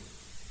raise your hand.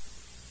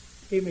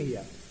 Okay,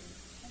 Mahia.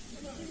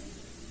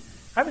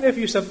 How many of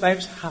you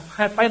sometimes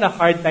find a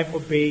hard time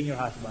obeying your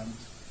husbands?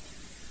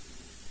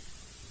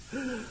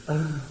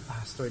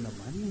 Pastor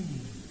naman.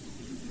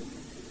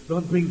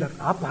 Don't bring that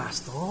up,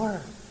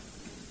 Pastor.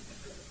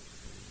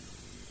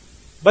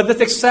 But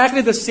that's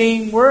exactly the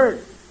same word.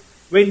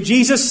 When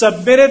Jesus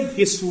submitted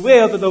his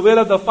will to the will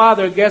of the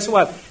Father, guess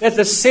what? That's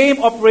the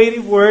same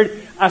operative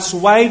word as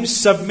wives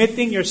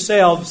submitting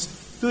yourselves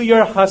to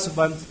your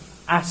husbands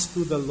as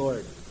to the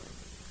Lord.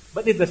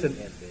 But it doesn't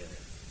end there.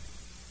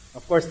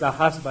 Of course, the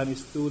husband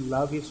is to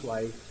love his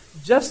wife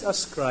just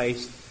as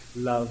Christ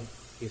loved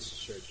his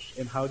church.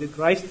 And how did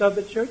Christ love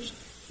the church?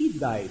 He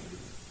died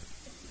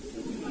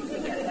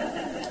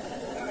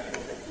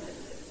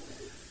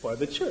for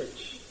the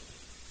church.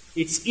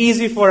 It's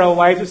easy for a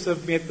wife to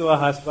submit to a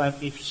husband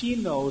if she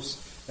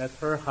knows that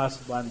her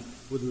husband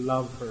would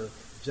love her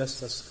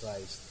just as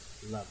Christ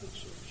loved the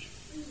church.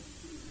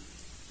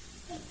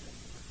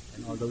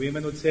 And all the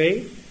women would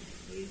say,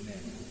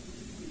 Amen.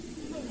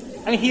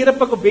 Ang hirap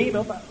pag-obey,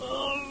 no?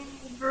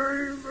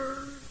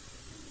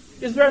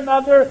 Is there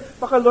another,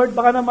 baka Lord,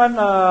 baka naman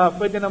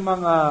pwede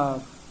namang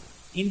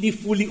hindi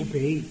fully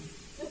obey.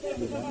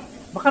 Diba?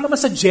 Baka naman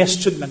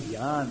suggestion lang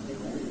yan.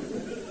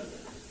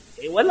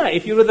 Wala.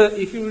 If you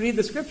read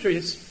the scripture,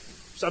 it's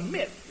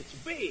submit. It's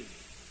obey.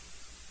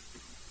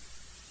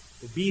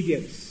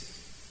 Obedience.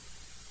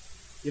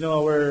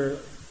 We're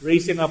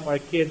raising up our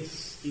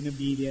kids in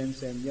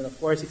obedience, and of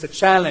course, it's a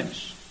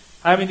challenge.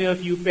 How many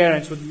of you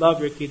parents would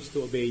love your kids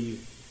to obey you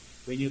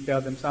when you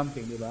tell them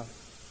something, di ba?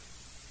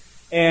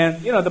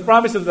 And, the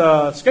promise of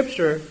the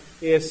scripture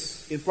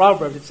is in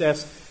Proverbs. It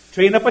says,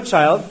 train up a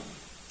child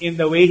in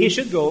the way he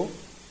should go,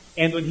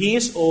 and when he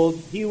is old,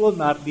 he will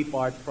not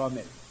depart from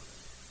it.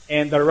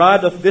 And the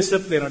rod of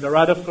discipline or the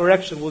rod of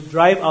correction will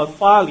drive out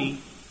folly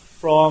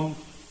from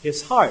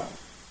his heart.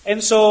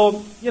 And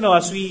so,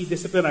 as we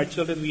discipline our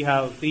children, we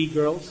have 3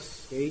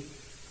 girls. Okay,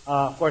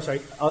 of course,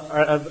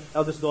 our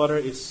eldest daughter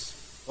is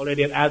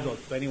already an adult,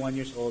 21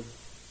 years old.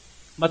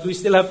 But we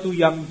still have 2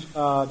 young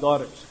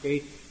daughters.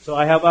 Okay, so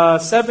I have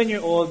a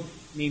 7-year-old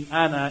named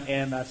Anna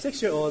and a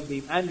 6-year-old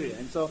named Andrea.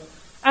 And so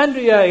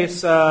Andrea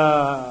is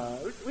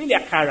really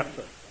a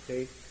character.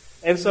 Okay,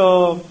 and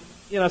so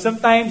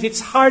sometimes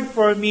it's hard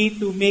for me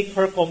to make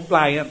her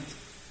compliant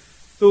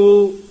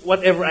to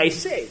whatever I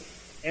say.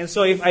 And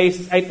so if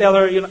I tell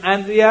her,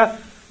 Andrea,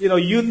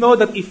 you know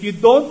that if you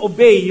don't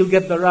obey, you'll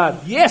get the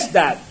rod. Yes,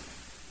 Dad.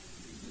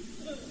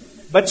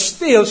 But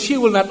still, she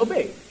will not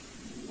obey.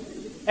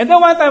 And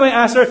then one time I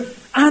asked her,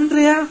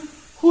 Andrea,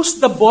 who's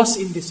the boss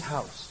in this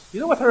house? You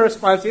know what her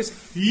response is?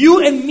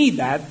 You and me,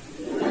 Dad.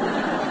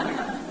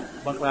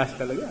 Baklas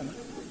talaga, no?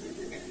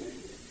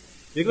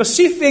 Because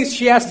she thinks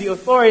she has the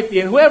authority,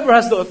 and whoever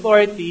has the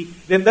authority,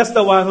 then that's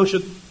the one who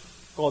should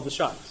call the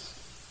shots.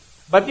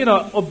 But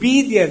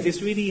obedience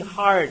is really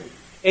hard.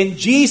 And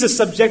Jesus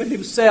subjected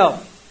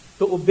himself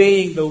to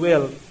obeying the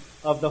will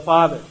of the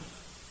Father.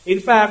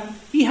 In fact,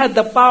 he had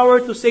the power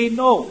to say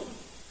no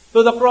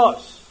to the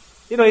cross.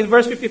 In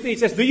verse 53, it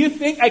says, do you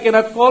think I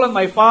cannot call on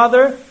my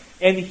Father,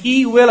 and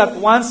he will at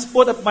once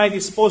put at my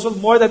disposal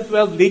more than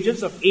 12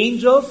 legions of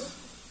angels?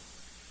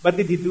 But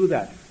did he do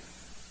that?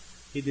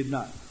 He did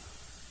not.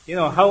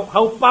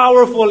 How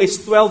powerful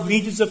is 12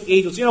 legions of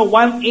angels?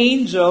 One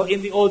angel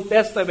in the Old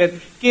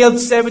Testament killed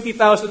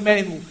 70,000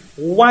 men in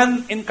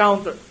one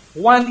encounter.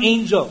 One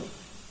angel.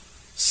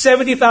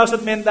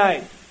 70,000 men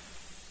died.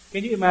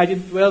 Can you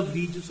imagine 12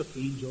 legions of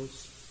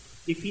angels?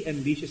 If he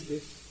unleashes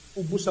this,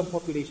 ubus ang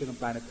population of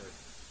planet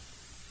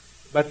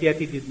Earth. But yet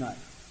he did not.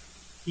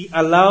 He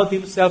allowed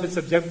himself and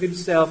subjected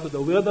himself to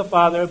the will of the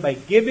Father by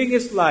giving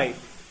his life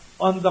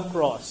on the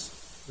cross.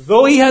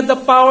 Though he had the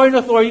power and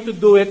authority to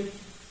do it,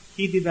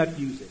 he did not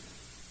use it.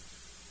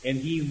 And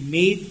he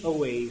made a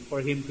way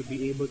for him to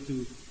be able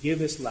to give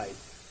his life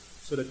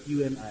so that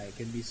you and I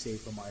can be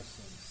saved from our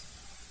sins.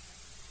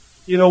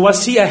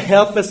 Was he a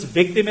helpless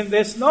victim in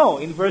this? No.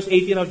 In verse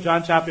 18 of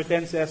John chapter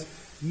 10 says,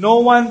 no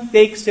one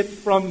takes it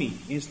from me.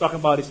 He's talking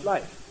about his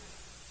life.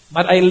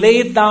 But I lay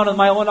it down on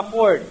my own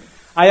accord.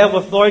 I have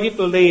authority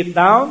to lay it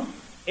down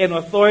and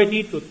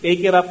authority to take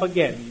it up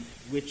again,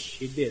 which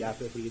he did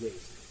after 3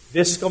 days.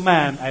 This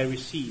command I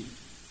received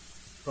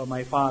from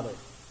my Father.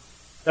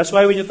 That's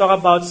why when you talk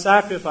about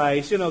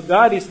sacrifice,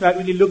 God is not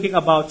really looking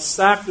about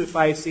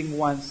sacrificing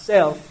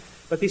oneself,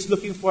 but He's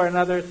looking for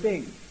another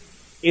thing.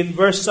 In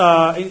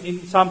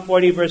Psalm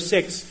 40, verse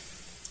 6,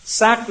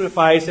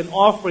 sacrifice and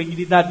offering you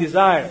did not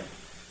desire,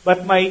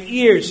 but my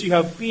ears you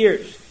have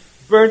pierced.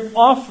 Burnt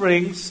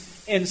offerings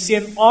and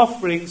sin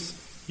offerings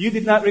you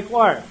did not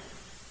require.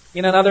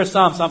 In another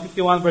Psalm, Psalm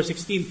 51, verse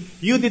 16,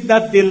 you did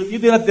not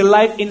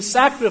delight in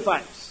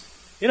sacrifice.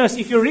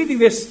 If you're reading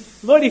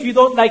this, Lord, if you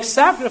don't like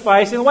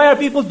sacrifice, then why are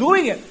people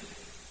doing it?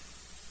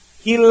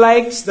 He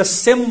likes the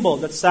symbol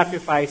that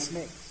sacrifice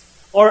makes.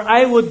 Or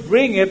I would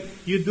bring it,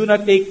 you do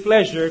not take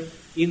pleasure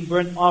in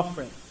burnt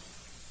offering.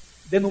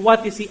 Then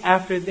what is he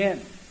after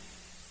then?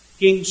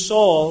 King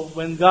Saul,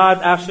 when God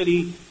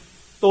actually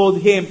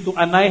told him to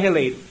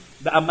annihilate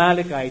the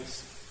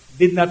Amalekites,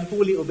 did not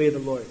fully obey the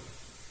Lord.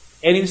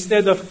 And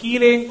instead of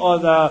killing all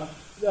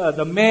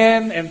the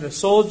men and the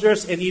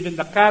soldiers and even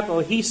the cattle,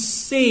 he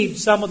saved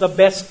some of the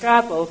best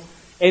cattle.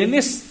 And in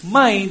his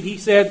mind, he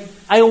said,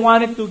 I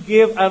wanted to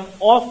give an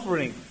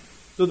offering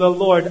to the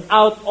Lord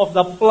out of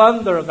the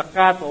plunder of the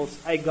cattle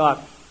I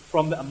got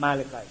from the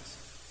Amalekites.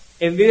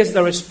 And this is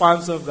the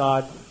response of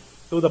God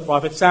to the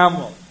prophet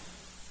Samuel.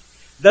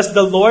 Does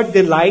the Lord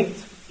delight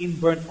in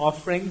burnt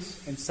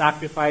offerings and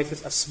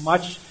sacrifices as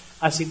much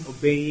as in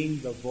obeying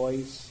the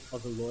voice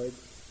of the Lord?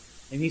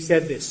 And he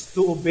said this,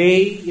 to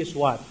obey is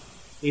what?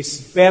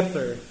 Is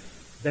better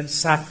than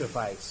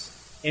sacrifice.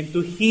 And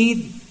to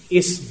heed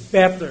is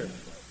better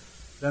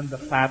than the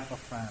fat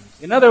of rams.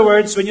 In other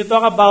words, when you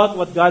talk about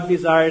what God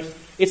desires,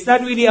 it's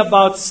not really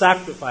about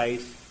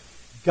sacrifice.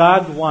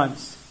 God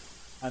wants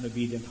an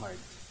obedient heart.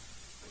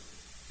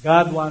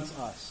 God wants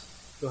us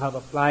to have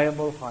a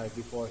pliable heart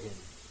before Him.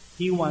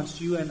 He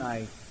wants you and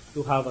I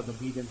to have an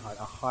obedient heart,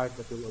 a heart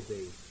that will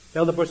obey.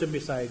 Tell the person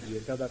beside you,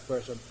 and tell that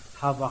person,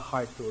 have a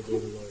heart to obey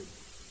the Lord.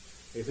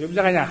 Okay, so sabi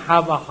sa kanya,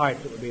 have a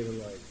heart to obey the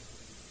Lord.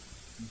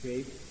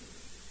 Okay?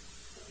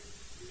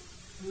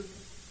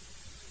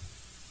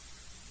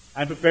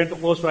 I'm preparing to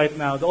close right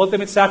now. The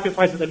ultimate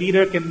sacrifice that a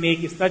leader can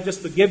make is not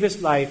just to give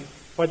his life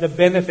for the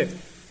benefit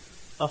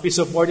of his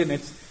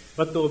subordinates,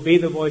 but to obey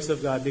the voice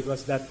of God,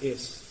 because that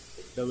is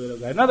the will of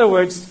God. In other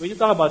words, when you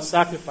talk about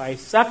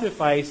sacrifice,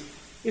 sacrifice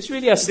is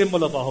really a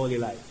symbol of a holy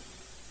life.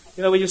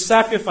 You know, when you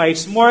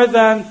sacrifice, more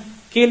than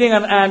killing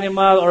an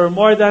animal or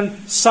more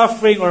than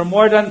suffering or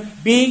more than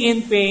being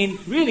in pain,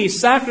 really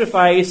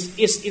sacrifice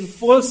is in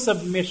full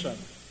submission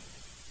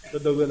to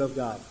the will of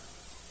God.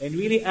 And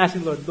really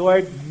asking, Lord,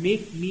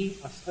 give me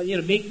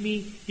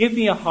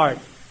a heart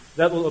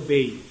that will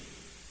obey you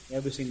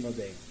every single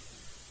day.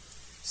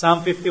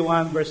 Psalm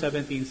 51 verse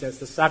 17 says,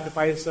 the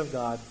sacrifices of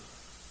God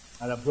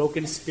are a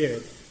broken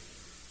spirit,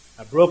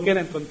 a broken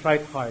and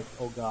contrite heart,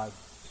 O God,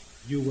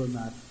 you will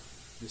not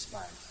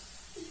despise.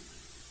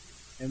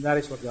 And that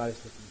is what God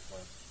is looking for.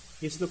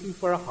 He's looking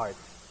for a heart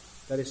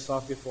that is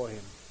soft before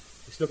Him.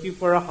 He's looking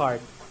for a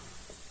heart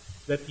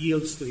that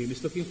yields to Him.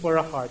 He's looking for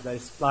a heart that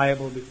is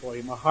pliable before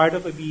Him, a heart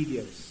of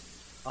obedience,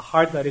 a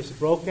heart that is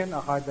broken,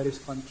 a heart that is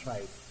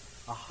contrite,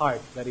 a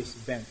heart that is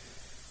bent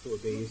to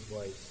obey His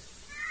voice.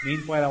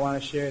 Main point I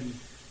want to share, and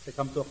to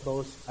come to a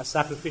close, a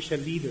sacrificial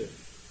leader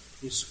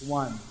is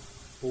one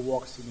who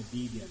walks in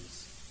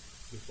obedience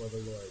before the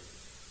Lord.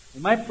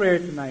 And my prayer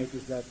tonight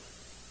is that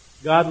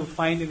God will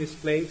find in His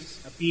place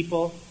a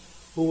people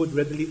who would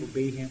readily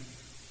obey Him,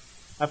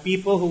 a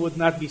people who would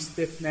not be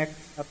stiff-necked,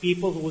 a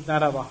people who would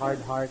not have a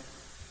hard heart,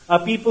 a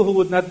people who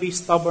would not be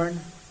stubborn.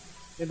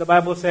 And the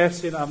Bible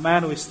says, a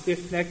man who is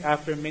stiff-necked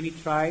after many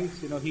tries,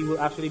 he will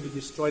actually be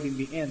destroyed in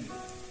the end.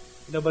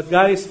 But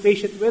God is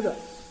patient with us.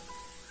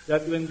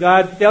 That when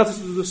God tells us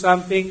to do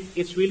something,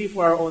 it's really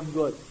for our own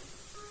good.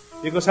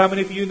 Because how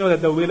many of you know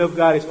that the will of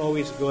God is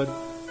always good,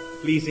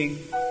 pleasing,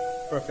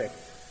 perfect?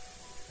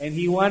 And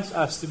He wants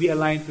us to be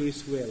aligned to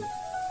His will.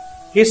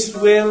 His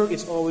will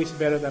is always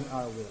better than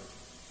our will.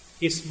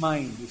 His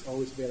mind is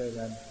always better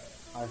than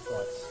our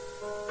thoughts.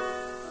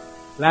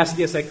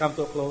 Lastly, as I come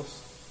to a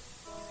close,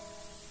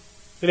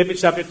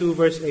 Philippians chapter 2,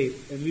 verse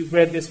 8, and we've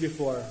read this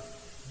before.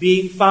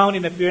 Being found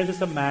in appearance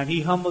as a man,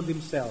 He humbled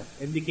Himself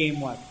and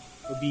became what?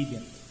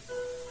 Obedient.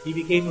 He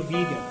became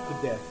obedient to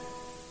death,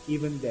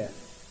 even death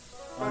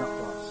on a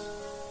cross.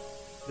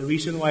 The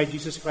reason why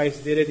Jesus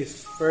Christ did it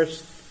is,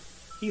 first,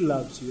 He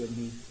loves you and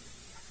me.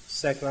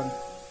 Second,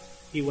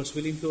 He was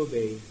willing to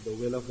obey the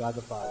will of God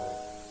the Father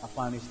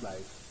upon His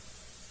life.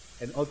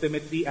 And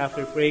ultimately,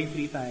 after praying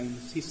 3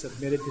 times, He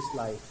submitted His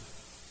life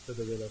to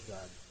the will of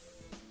God.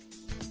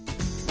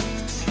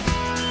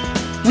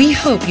 We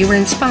hope you were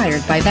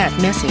inspired by that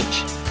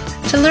message.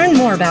 To learn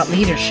more about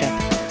leadership,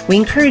 we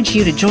encourage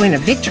you to join a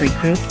Victory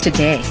group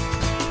today.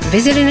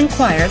 Visit and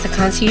inquire at the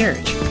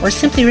concierge, or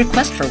simply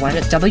request for one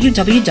at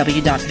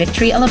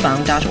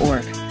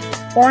www.victoryalabang.org,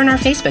 or on our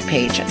Facebook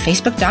page at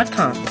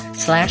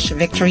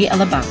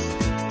facebook.com/victoryalabang.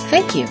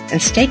 Thank you,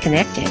 and stay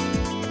connected.